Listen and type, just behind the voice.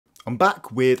I'm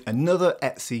back with another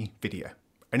Etsy video.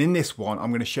 And in this one,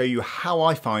 I'm going to show you how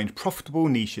I find profitable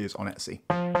niches on Etsy.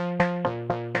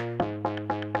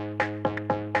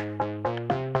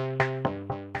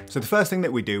 So the first thing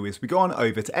that we do is we go on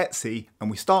over to Etsy and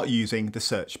we start using the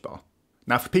search bar.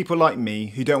 Now for people like me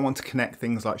who don't want to connect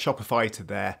things like Shopify to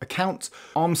their account,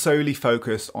 I'm solely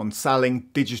focused on selling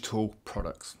digital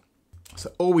products.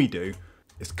 So all we do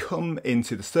is come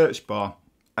into the search bar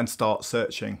and start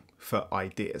searching for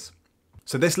ideas.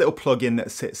 So this little plugin that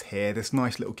sits here, this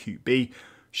nice little cute bee,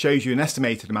 shows you an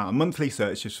estimated amount of monthly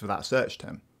searches for that search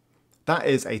term. That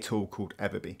is a tool called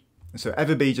Everbee. And so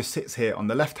Everbee just sits here on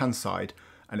the left-hand side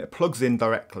and it plugs in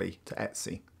directly to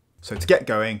Etsy. So to get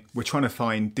going, we're trying to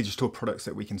find digital products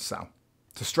that we can sell.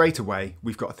 So straight away,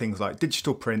 we've got things like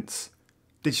digital prints,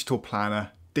 digital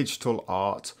planner, digital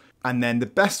art, and then the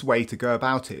best way to go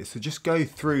about it is to just go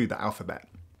through the alphabet.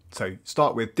 So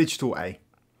start with digital A,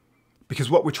 because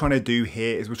what we're trying to do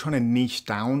here is we're trying to niche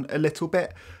down a little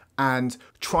bit and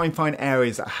try and find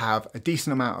areas that have a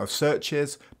decent amount of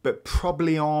searches, but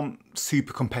probably aren't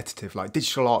super competitive. Like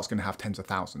digital art's going to have tens of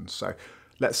thousands. So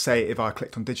let's say if I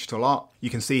clicked on digital art, you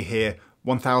can see here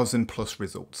 1,000 plus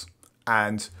results.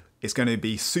 And it's going to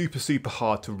be super, super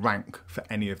hard to rank for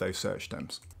any of those search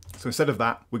terms. So instead of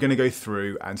that, we're going to go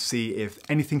through and see if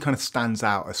anything kind of stands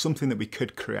out as something that we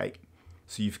could create.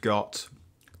 So you've got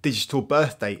digital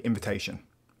birthday invitation.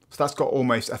 So that's got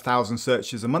almost 1,000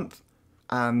 searches a month.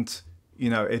 And, you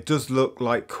know, it does look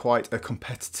like quite a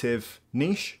competitive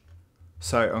niche.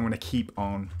 So I'm going to keep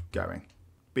on going.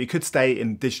 But you could stay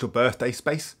in digital birthday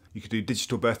space. You could do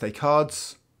digital birthday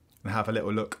cards and have a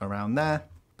little look around there.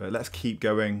 But let's keep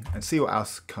going and see what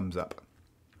else comes up.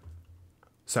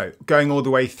 So going all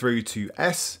the way through to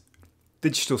S,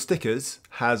 digital stickers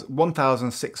has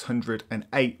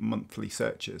 1,608 monthly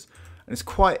searches. And it's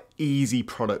quite an easy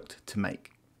product to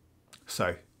make.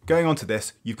 So going on to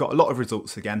this, you've got a lot of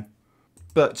results again,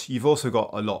 but you've also got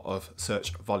a lot of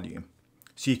search volume.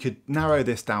 So you could narrow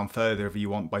this down further if you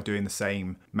want by doing the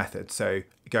same method. So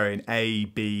going A,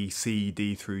 B, C,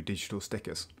 D through digital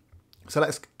stickers. So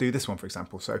let's do this one, for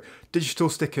example. So digital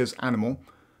stickers animal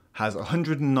has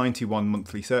 191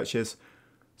 monthly searches.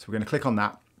 So we're going to click on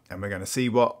that and we're going to see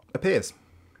what appears.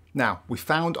 Now, we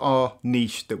found our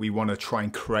niche that we want to try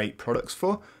and create products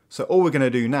for. So all we're going to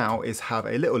do now is have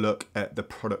a little look at the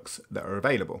products that are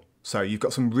available. So you've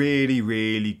got some really,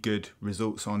 really good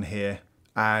results on here.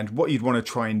 And what you'd want to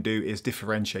try and do is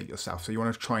differentiate yourself. So you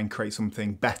want to try and create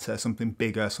something better, something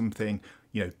bigger, something,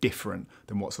 you know, different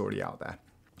than what's already out there.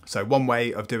 So one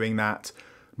way of doing that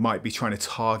might be trying to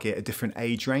target a different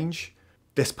age range.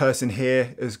 This person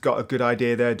here has got a good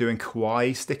idea there doing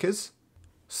kawaii stickers.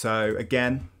 So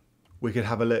again, we could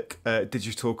have a look at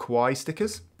digital kawaii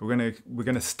stickers. We're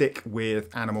gonna stick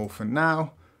with animal for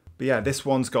now. But yeah, this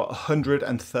one's got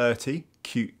 130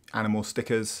 cute animal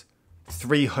stickers,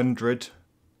 300,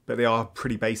 but they are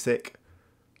pretty basic.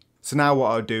 So now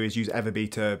what I'll do is use Everbee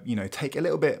to, you know, take a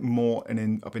little bit more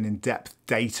of an in-depth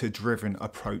data-driven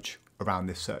approach around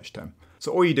this search term.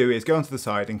 So all you do is go onto the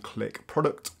side and click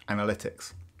Product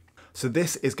Analytics. So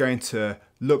this is going to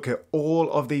look at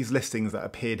all of these listings that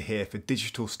appeared here for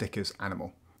digital stickers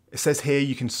animal. It says here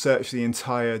you can search the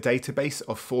entire database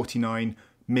of 49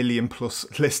 million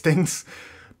plus listings,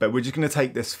 but we're just going to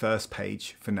take this first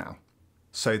page for now.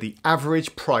 So the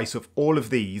average price of all of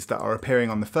these that are appearing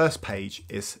on the first page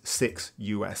is $6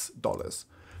 US.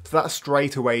 So that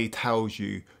straight away tells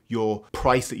you your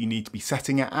price that you need to be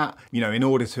setting it at, you know, in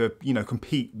order to, you know,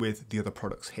 compete with the other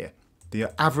products here. The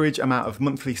average amount of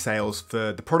monthly sales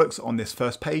for the products on this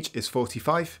first page is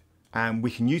 45, and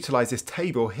we can utilize this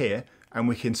table here and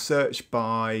we can search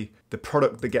by the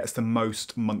product that gets the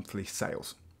most monthly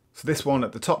sales. So this one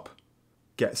at the top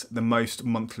gets the most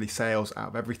monthly sales out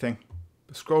of everything.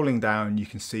 But scrolling down, you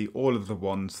can see all of the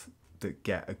ones that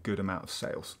get a good amount of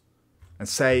sales. And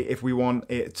say if we want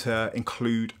it to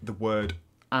include the word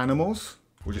animals,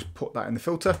 we'll just put that in the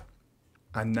filter.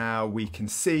 And now we can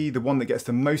see the one that gets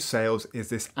the most sales is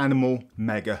this animal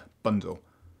mega bundle.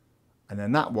 And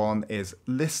then that one is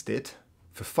listed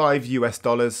for $5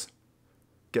 US,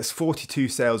 gets 42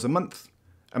 sales a month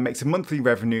and makes a monthly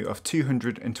revenue of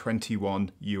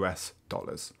 $221 US.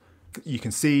 You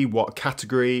can see what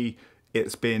category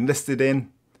it's been listed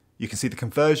in. You can see the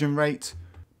conversion rate,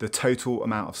 the total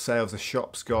amount of sales the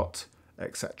shop's got,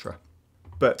 etc.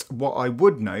 But what I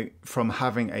would note from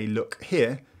having a look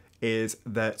here is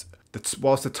that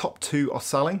whilst the top two are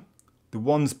selling, the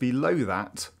ones below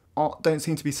that don't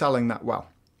seem to be selling that well.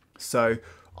 So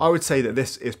I would say that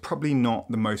this is probably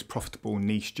not the most profitable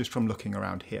niche just from looking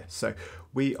around here. So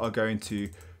we are going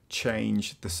to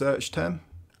change the search term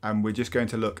and we're just going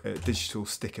to look at digital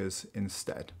stickers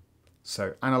instead.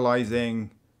 So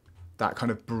analysing that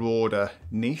kind of broader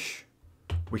niche,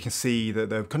 we can see that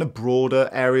the kind of broader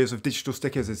areas of digital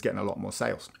stickers is getting a lot more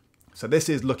sales. So this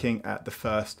is looking at the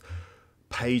first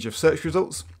page of search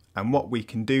results, and what we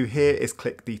can do here is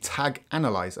click the tag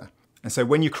analyzer. And so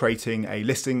when you're creating a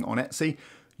listing on Etsy,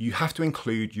 you have to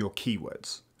include your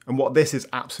keywords. And what this is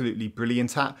absolutely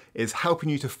brilliant at is helping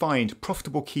you to find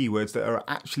profitable keywords that are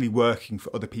actually working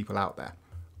for other people out there.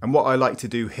 And what I like to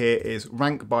do here is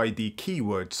rank by the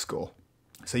keyword score.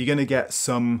 So you're going to get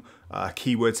some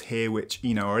keywords here which,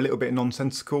 you know, are a little bit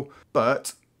nonsensical,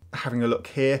 but having a look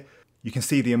here, you can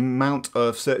see the amount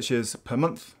of searches per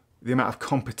month, the amount of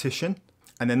competition,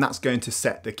 and then that's going to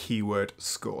set the keyword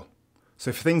score.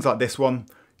 So for things like this one,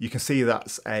 you can see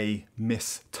that's a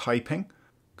mistyping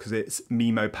because it's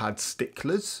Memopad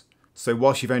Sticklers. So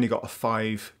whilst you've only got a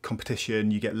 5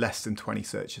 competition, you get less than 20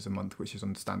 searches a month, which is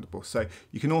understandable. So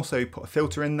you can also put a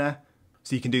filter in there.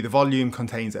 So you can do the volume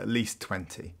contains at least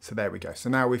 20. So there we go. So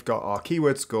now we've got our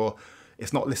keyword score.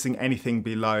 It's not listing anything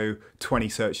below 20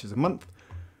 searches a month.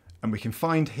 And we can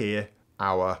find here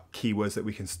our keywords that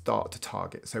we can start to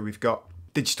target. So we've got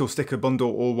digital sticker bundle,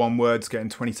 all one words, getting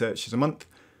 20 searches a month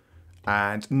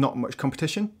and not much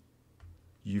competition.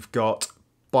 You've got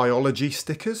biology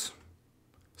stickers.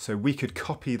 So we could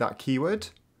copy that keyword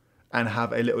and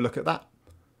have a little look at that.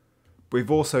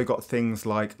 We've also got things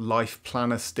like life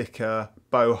planner sticker,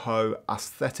 boho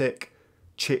aesthetic,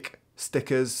 chick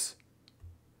stickers,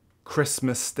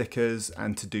 Christmas stickers,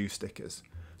 and to-do stickers.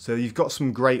 So you've got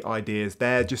some great ideas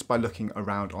there just by looking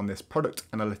around on this product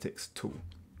analytics tool.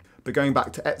 But going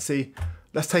back to Etsy,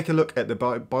 let's take a look at the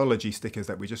biology stickers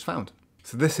that we just found.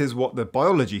 So this is what the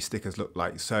biology stickers look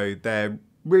like. So they're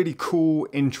really cool,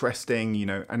 interesting, you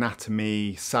know,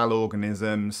 anatomy, cell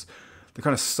organisms, the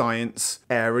kind of science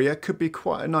area could be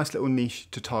quite a nice little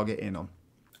niche to target in on.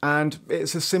 And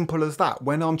it's as simple as that.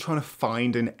 When I'm trying to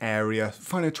find an area,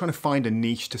 trying to find a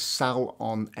niche to sell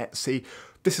on Etsy,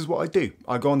 this is what I do.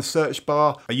 I go on the search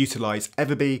bar, I utilize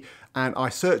Everbee, and I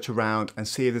search around and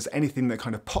see if there's anything that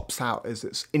kind of pops out as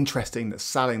it's interesting, that's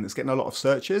selling, that's getting a lot of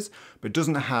searches, but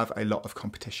doesn't have a lot of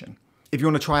competition. If you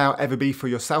want to try out Everbee for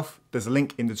yourself, there's a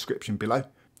link in the description below.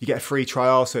 You get a free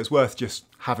trial, so it's worth just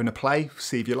having a play,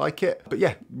 see if you like it. But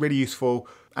yeah, really useful,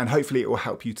 and hopefully it will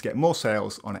help you to get more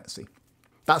sales on Etsy.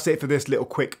 That's it for this little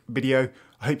quick video.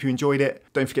 I hope you enjoyed it.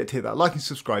 Don't forget to hit that like and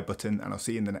subscribe button, and I'll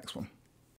see you in the next one.